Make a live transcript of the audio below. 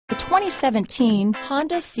2017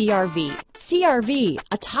 Honda CR-V. CR-V,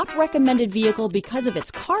 a top recommended vehicle because of its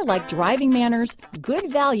car-like driving manners, good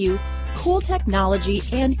value, cool technology,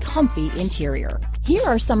 and comfy interior. Here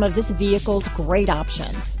are some of this vehicle's great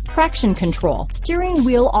options: traction control, steering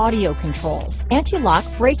wheel audio controls, anti-lock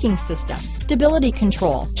braking system, stability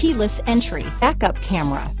control, keyless entry, backup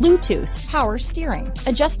camera, Bluetooth, power steering,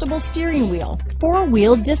 adjustable steering wheel,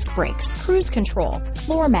 four-wheel disc brakes, cruise control,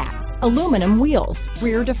 floor mats, aluminum wheels,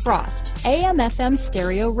 rear defrost, AM/FM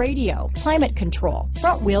stereo radio, climate control,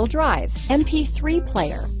 front-wheel drive, MP3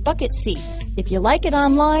 player, bucket seats. If you like it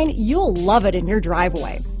online, you'll love it in your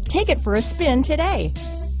driveway. Take it for a spin today.